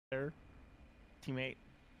There, teammate.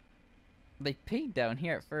 They peed down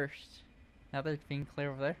here at first. Now they're being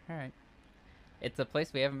clear over there. Alright. It's a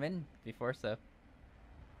place we haven't been before, so.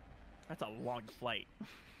 That's a long flight.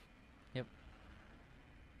 Yep.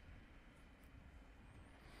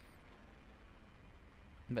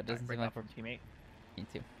 But it doesn't seem like we're teammate. Me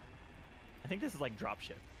too. I think this is like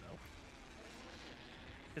dropship, though.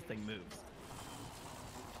 This thing moves.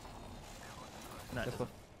 No,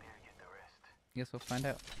 Guess we'll find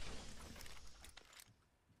out.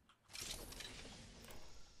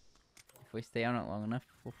 If we stay on it long enough,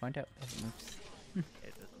 we'll find out if it moves.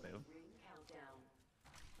 It doesn't move.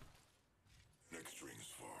 Next ring's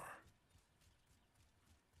far.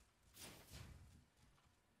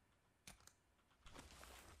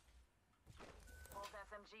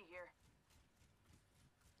 SMG here.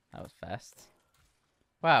 That was fast.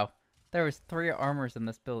 Wow, there was 3 armors in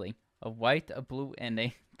this building. A white, a blue, and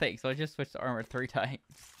a thing. So I just switched to armor 3 times.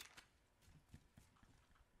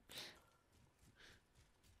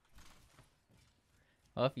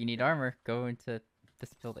 Well, if you need armor, go into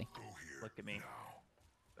this building. Go here. Look at me.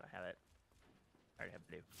 Now. I have it. I already have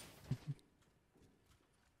blue.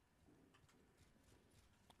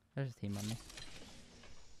 There's a team on me.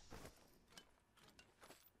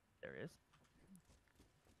 There is.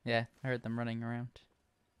 Yeah, I heard them running around.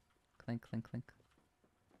 Clink, clink, clink.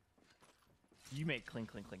 You make clink,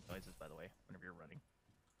 clink, clink noises, by the way, whenever you're running.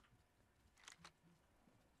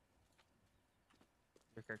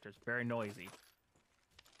 Your character's very noisy.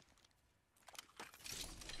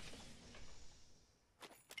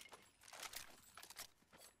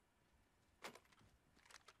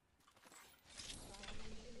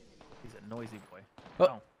 He's a noisy boy.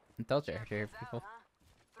 Oh, I told you, I hear people.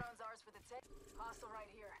 Throne's ours for the take. Hostile right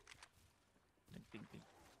here. Ding, ding, ding.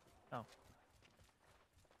 Oh.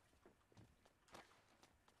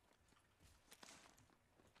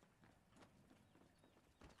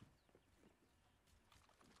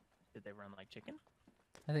 Did they run like chicken?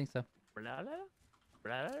 I think so. Blah, blah,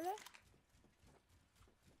 blah, blah, blah.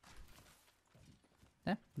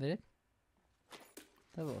 Yeah, they did.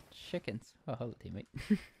 They're little chickens. Oh, hello, teammate.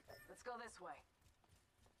 Let's go this way.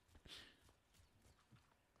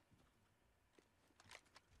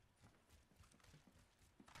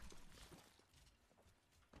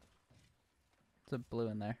 There's a blue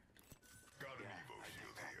in there. Got an Evo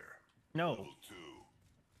shield here. No. Level 2.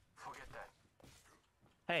 Forget that.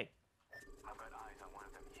 Hey. I've got eyes on one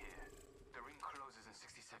of them here. The ring closes in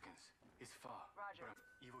 60 seconds. It's far. Roger. But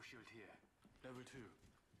Evo shield here. Level 2.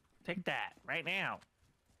 Take that right now.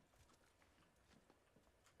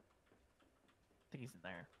 I think he's in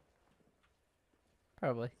there.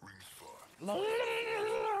 Probably. Rings far.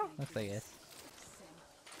 Looks like it.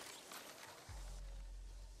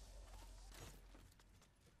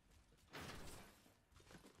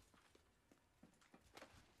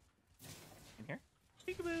 In here?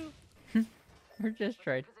 Peekaboo. We're just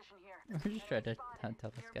trying. Position here. We're just trying to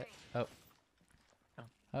tell this guy. Oh. Oh.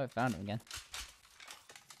 Oh, I found him again.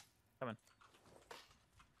 Coming.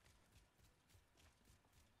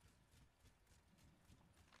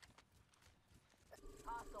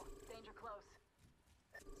 Hostile. Danger close.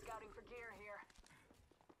 Scouting for gear here.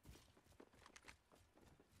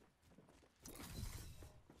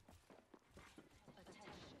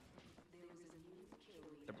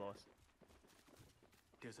 They're below us.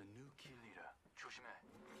 There's a new kill leader. 조심해.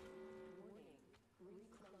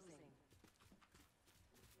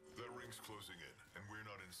 That ring's closing in, and we're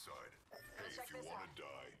not inside. Hey, check if you this want out. to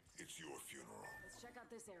die, it's your funeral. Let's check out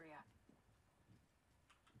this area.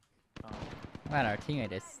 Man, our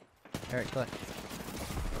teammate is very clutch.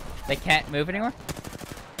 They can't move anymore?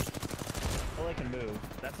 Well, they can move.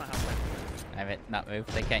 That's not how it works. I mean, not move.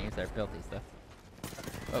 They can't use their abilities, though.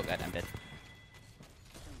 Oh, god, I'm dead.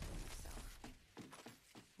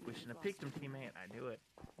 We shouldn't have peeked him, teammate. I knew it.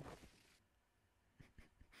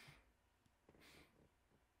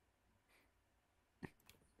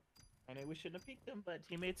 I knew we shouldn't have peeked him, but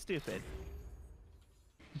teammate's stupid.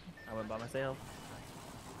 I went by myself.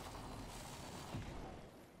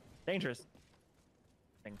 Dangerous.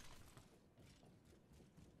 Thing.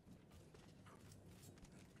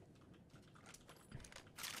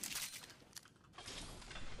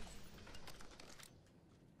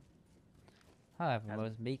 I'll have him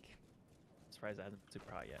Lowe's beak. Surprised it hasn't been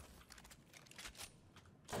super hot yet.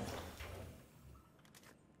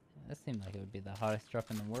 This seemed like it would be the hottest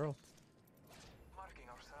drop in the world. Marking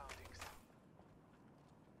our surroundings.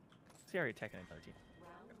 See, already attacking another team.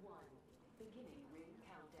 Round 1. Beginning ring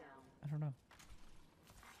countdown. I don't know.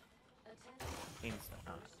 Attention. Instant.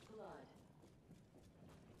 Blood.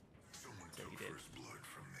 Someone So took you did. first blood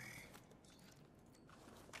from me.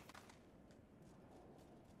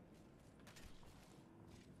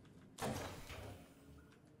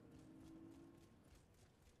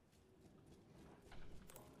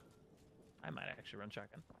 I might actually run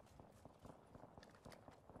shotgun.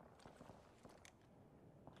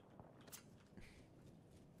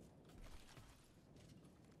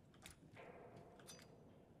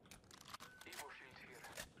 Evo shield here.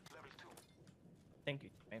 Level 2. Thank you,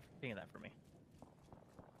 man, for being that for me.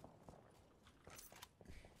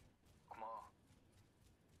 Come on.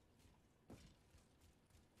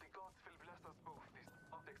 The gods will bless us both. This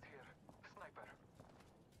optics here. Sniper.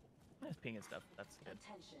 It's pinging stuff. That's good.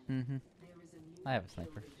 Attention. Mm-hmm. There is a new I have a kill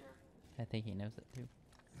sniper. leader. I think he knows it too.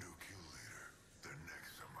 New kill leader. They're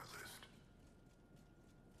next on my list.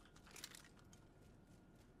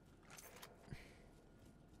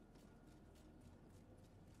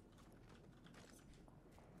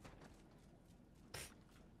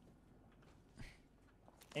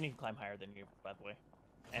 And you can climb higher than you, by the way,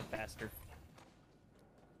 and faster.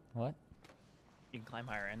 What? You can climb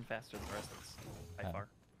higher and faster than the rest of us by Oh. far.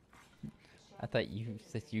 I thought you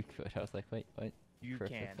said you could. I was like, wait, what? You Of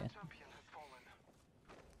course I can. Champion has fallen.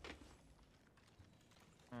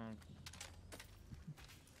 Mm.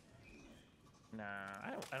 Nah,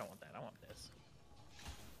 I don't want that. I want this.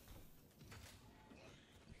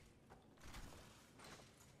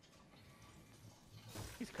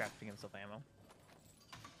 He's crafting himself ammo.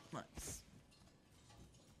 Nice.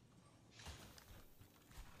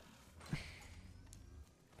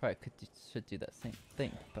 Probably should do that same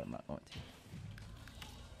thing, but I'm not going to.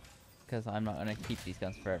 Because I'm not going to keep these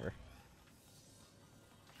guns forever.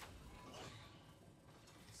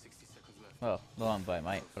 60 seconds left. Well, the long bow I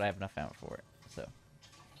might, but I have enough ammo for it, so.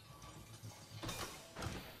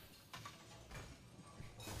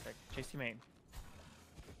 Okay, chase teammate.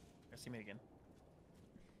 Chase teammate again.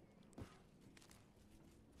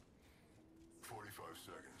 45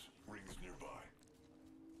 seconds. Rings nearby.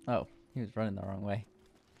 Oh, he was running the wrong way.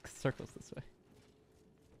 Circles this way.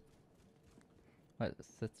 What is this?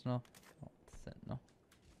 Sentinel? Oh, Sentinel.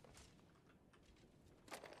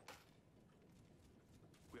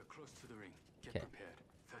 We are close to the ring. Get 'Kay. prepared.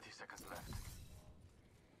 30 seconds left.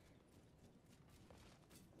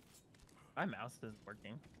 My mouse isn't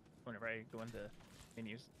working whenever I go into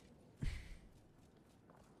menus.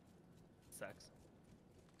 Sucks.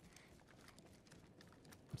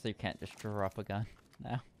 So you can't just drop a gun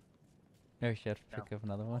now. No, you should have to No. pick up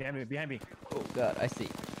another one. Behind me, behind me. Oh god, I see.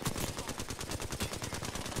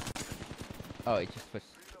 Oh, he just switched.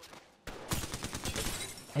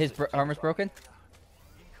 His armor's broken?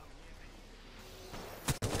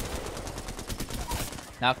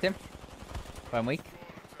 Knocked him. But I'm weak.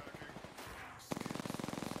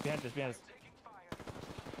 Behind us, behind us.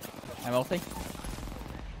 I'm ulting.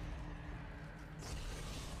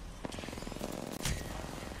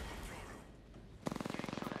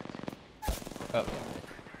 Oh.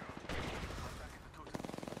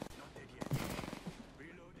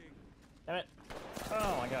 Damn it.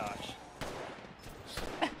 Oh my gosh.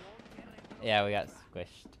 Yeah, we got squished.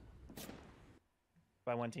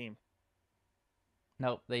 By one team.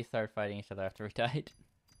 Nope, they started fighting each other after we died.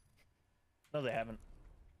 No, they haven't.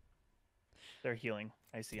 They're healing.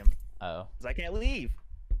 I see them. Oh. 'Cause I can't leave.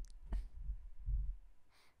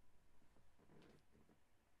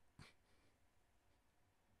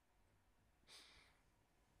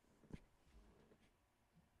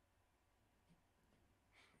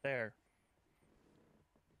 There.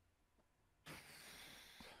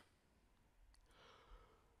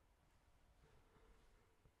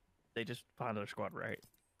 They just found their squad right,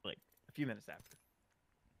 like a few minutes after.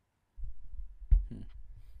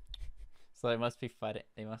 So they must be fighting.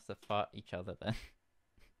 They must have fought each other then.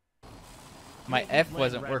 You My just F landed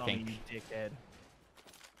wasn't right on working. me, you dickhead.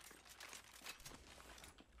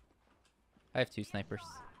 I have 2 snipers.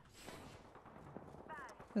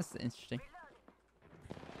 This is interesting.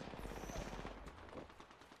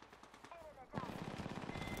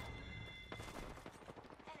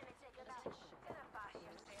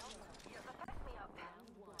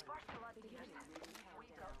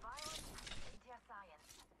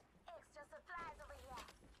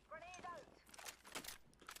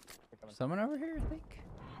 They're coming. Someone over here, I think.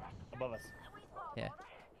 Above us. Yeah.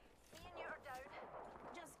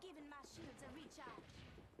 Just giving my shields a reach out.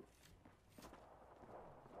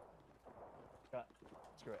 Got.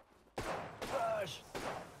 Screw it. Rush!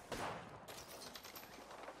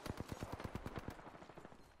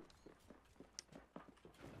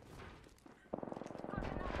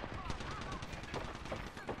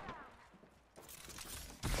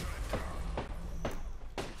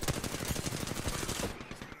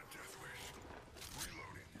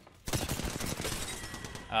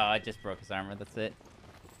 Oh, I just broke his armor. That's it.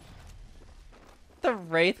 The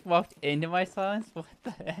Wraith walked into my silence? What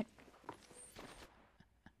the heck?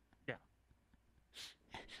 Yeah.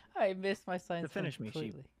 I missed my signs To finish me, she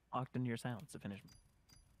completely. walked into your silence to finish me.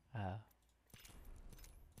 Oh.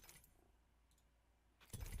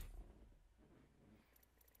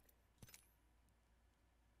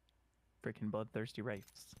 Freaking bloodthirsty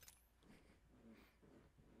rapes.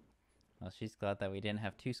 Well, she's glad that we didn't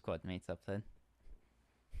have 2 squad mates up then.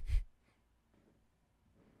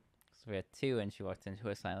 So we had 2 and she walked into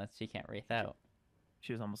a silence. She can't wraith out.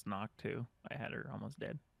 She was almost knocked too. I had her almost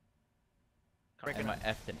dead. And my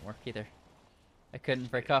F didn't work either. I couldn't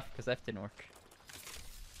break off because F didn't work.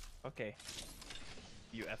 Okay.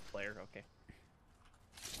 You F player, okay.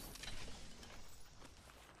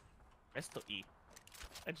 I still E.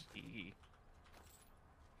 I just E.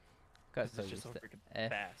 Got This so is used just so to freaking F.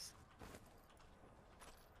 fast.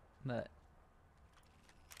 But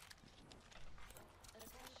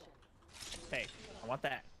Hey, I want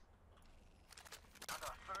that. The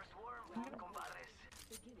first worm, compadres.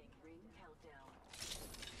 Beginning ring countdown.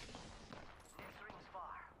 Next ring's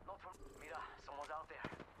far. Not from. Mira, someone's out there.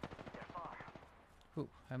 They're far. ooh,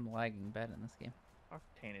 I'm lagging bad in this game.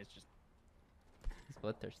 Octane is just He's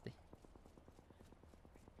bloodthirsty.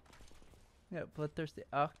 Yeah, bloodthirsty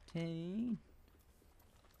Octane.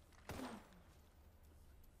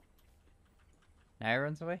 Now he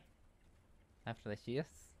runs away. After they see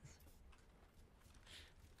us.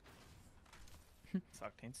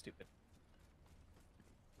 Octane's stupid.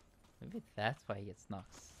 Maybe that's why he gets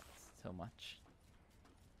knocked so much.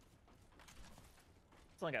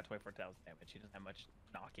 It's only got 24,000 damage. He doesn't have much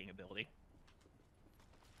knocking ability.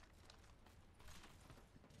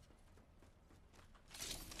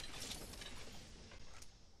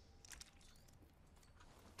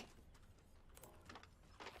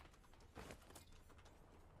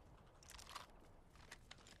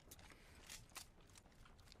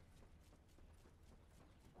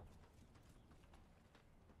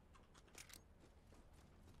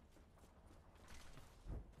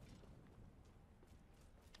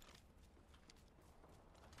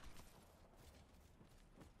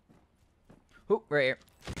 Ooh, right here.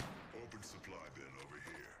 Open supply bin over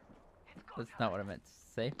here. That's not what I meant to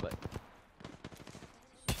say, but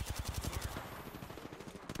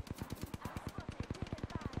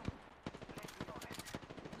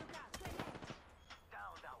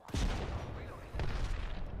Down that one. Reloading.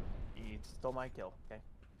 He stole my kill, okay?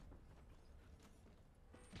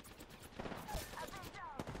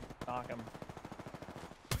 Knock him.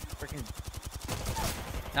 Freaking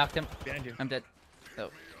knocked him. behind you. I'm dead. Oh.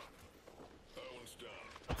 That one's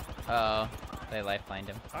down. Oh, they lifelined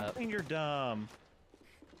him. Oh. Octane, you're dumb.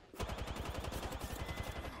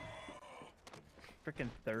 Freaking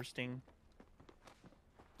thirsting.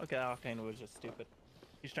 Okay, Octane was just stupid.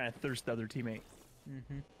 He's trying to thirst the other teammate.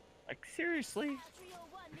 Mm-hmm. Like, seriously? Trio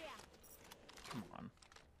 1 there. Come on.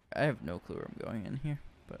 I have no clue where I'm going in here,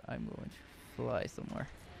 but I'm going to fly somewhere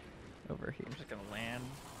over here. I'm just gonna land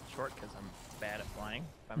short because I'm bad at flying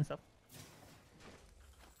by myself.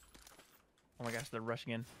 Oh my gosh, they're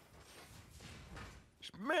rushing in.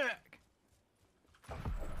 Smack! Oh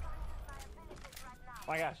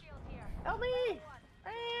my gosh. Help me!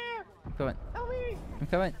 Ah! I'm coming. Help me! I'm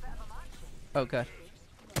coming. Oh god.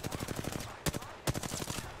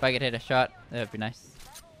 If I could hit a shot, that would be nice.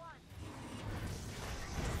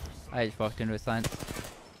 I just walked into a silence.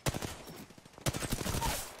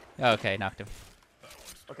 Okay, knocked him.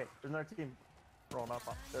 Okay, there's another team rolling up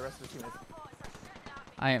on the rest of the team.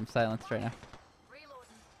 I am silenced right now.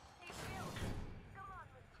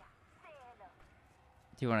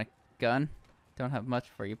 Do you want a gun? Don't have much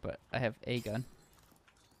for you, but I have a gun.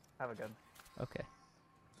 Have a gun. Okay.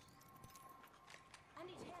 I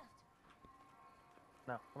need help.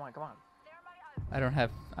 No, come on, come on. I don't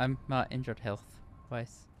have. I'm not injured health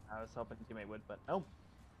wise. I was hoping teammate would, but no.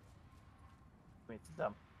 Teammate's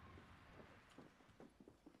dumb.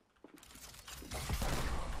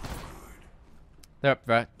 They're up,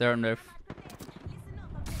 right? They're on the roof. Listen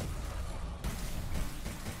up, I'm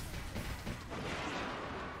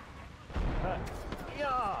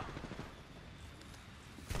Yeah!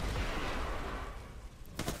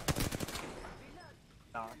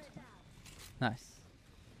 Knocked. Nice.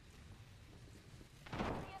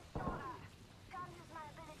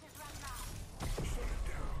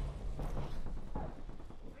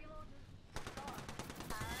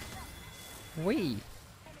 Wee.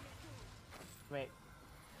 Teammate.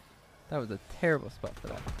 That was a terrible spot for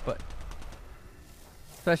that, but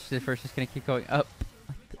especially if we're just gonna keep going up.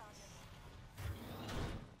 Like this.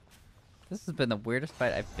 This has been the weirdest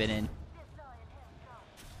fight I've been in.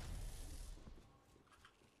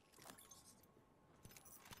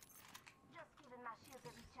 just giving my shields a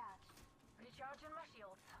recharge. Recharging my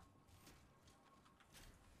shields.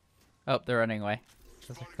 Oh, they're running away.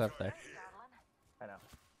 There's a clip there. I know.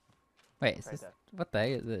 Wait, is Right this there. what the heck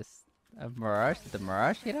is this? A mirage? Did the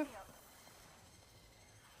mirage get up?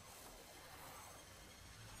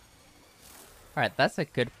 Alright, that's a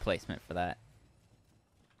good placement for that.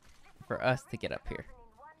 For us to get up here.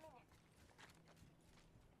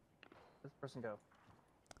 This person go.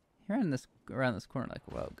 He ran this around this corner like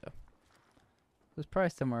a while ago. It was probably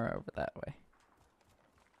somewhere over that way.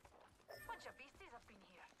 Bunch of beasties have been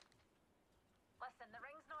here. Listen, the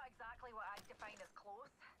ring's not exactly what I'd define as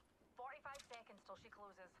close. 45 seconds till she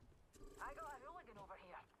closes. I got a hooligan over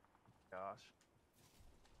here. Gosh.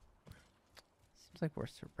 Seems like we're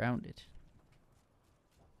surrounded.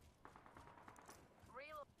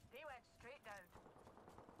 Reload. He went straight down.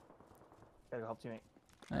 Gotta go help teammate.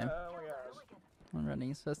 I am. Oh my Killed a gosh. hooligan. I'm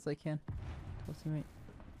running as fast as I can. Go teammate.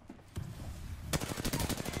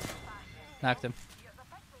 Knocked him. You're the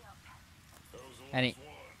pick-me-up. That was the And he- last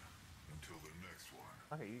one. Until the next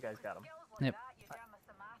one. Okay, you guys got him. Skills like Yep. that, you'd earn the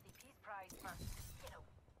Samathi Peace Prize for, you know,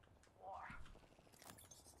 war.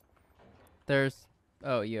 There's.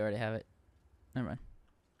 Oh, you already have it. Never mind.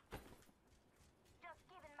 Just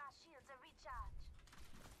giving my shields a recharge.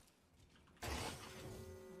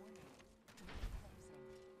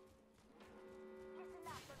 Listen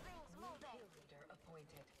up, the ring's moving.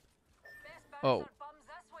 Best bouncer Oh. bums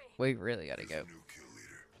this way. We really gotta go. New kill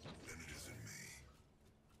leader. Then it isn't me.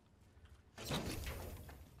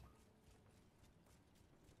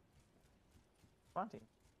 Come on, team.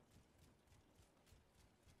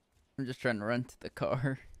 I'm just trying to run to the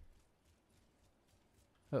car.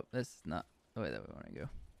 Oh, this is not the way that we want to go.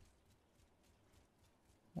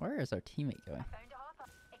 Where is our teammate going? Found a hopper.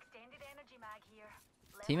 Extended energy mag here.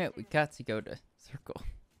 Level Teammate, we 2. got to go to circle.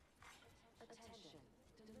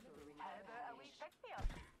 How about a wee pick-me-up?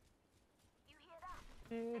 You hear that?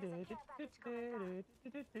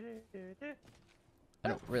 I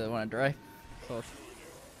don't really want to drive. So Press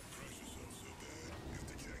yourself so bad, if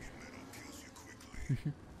the jagged metal kills you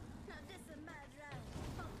quickly. Now this is my drive.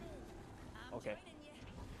 Pump in. I'm Okay. joining you.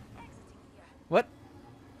 Exiting here. what?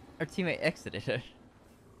 Our teammate exited it.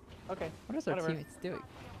 Okay. What is our Whatever. teammates doing?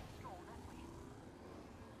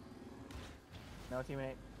 No,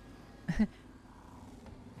 teammate.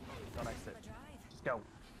 Don't exit. Just go.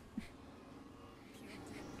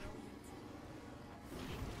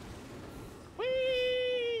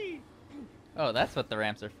 Whee! Oh, that's what the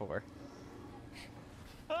ramps are for.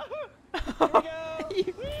 Here we go!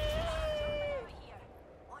 you,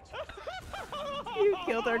 you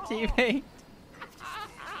killed our teammate.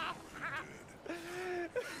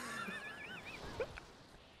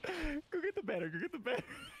 Go get the banner. Go get the banner.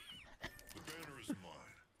 The banner is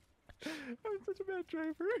mine. I'm such a bad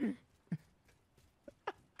driver.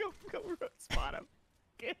 Go, spot him.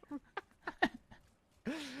 Get him.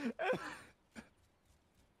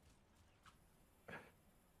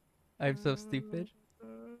 I'm so stupid.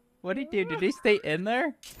 What'd he do? Did he stay in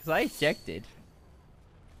there? Because I ejected.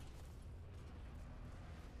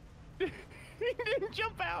 He didn't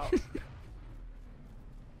jump out.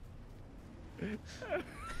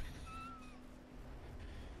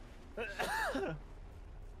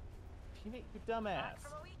 Teammate, you dumbass.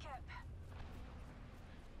 From a wee kip.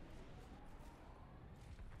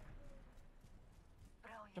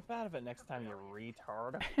 Brilliant. Jump out of it next time, you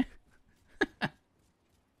retard.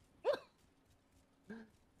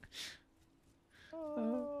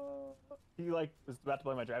 He like was about to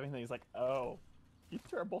blame my driving, and then he's like, "Oh, you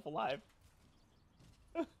two are both alive."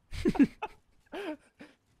 Being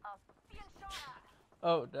shot at.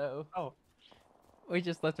 Oh no. Oh, We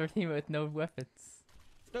just left our team with no weapons.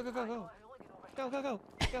 go, go, go, I go, got a hooligan over here. go, go, go,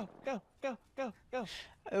 go, go, go, go, go.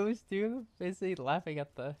 I was too busy laughing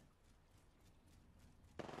at the.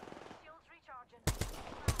 Shields recharging.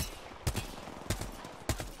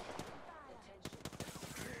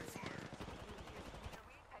 Need a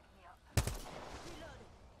wee pick-me-up.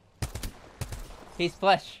 He's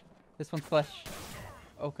flesh. This one's flesh.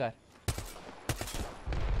 Oh god.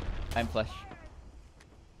 I'm flesh.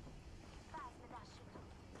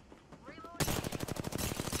 Reloading.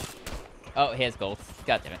 Oh, he has gold.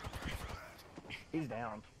 God damn it. He's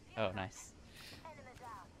down. Oh, nice. Enemy down.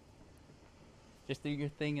 Just do your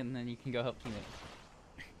thing and then you can go help teammates.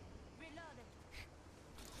 Reloaded.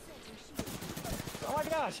 Setting shield. Oh my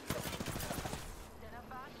gosh. Dinner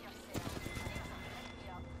back yourself. Here's a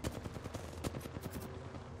pick-me-up.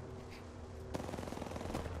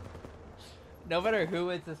 No matter who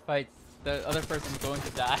wins this fight, the other person's going to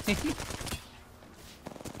die.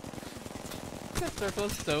 The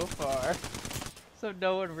circle's so far. So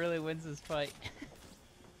no one really wins this fight.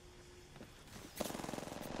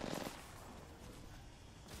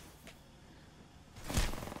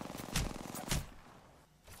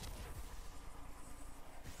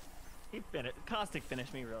 Caustic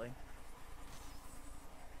finished me, really.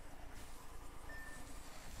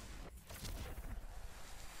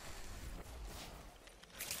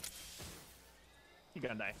 You're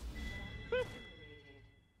gonna die.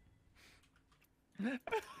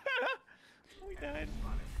 We died.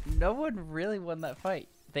 No one really won that fight.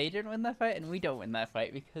 They didn't win that fight, and we don't win that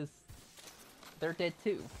fight because they're dead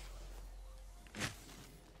too.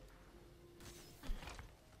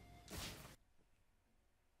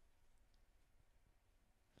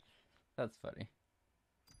 That's funny.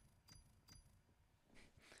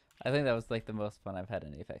 I think that was like the most fun I've had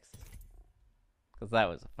in Apex. Because that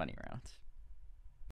was a funny round.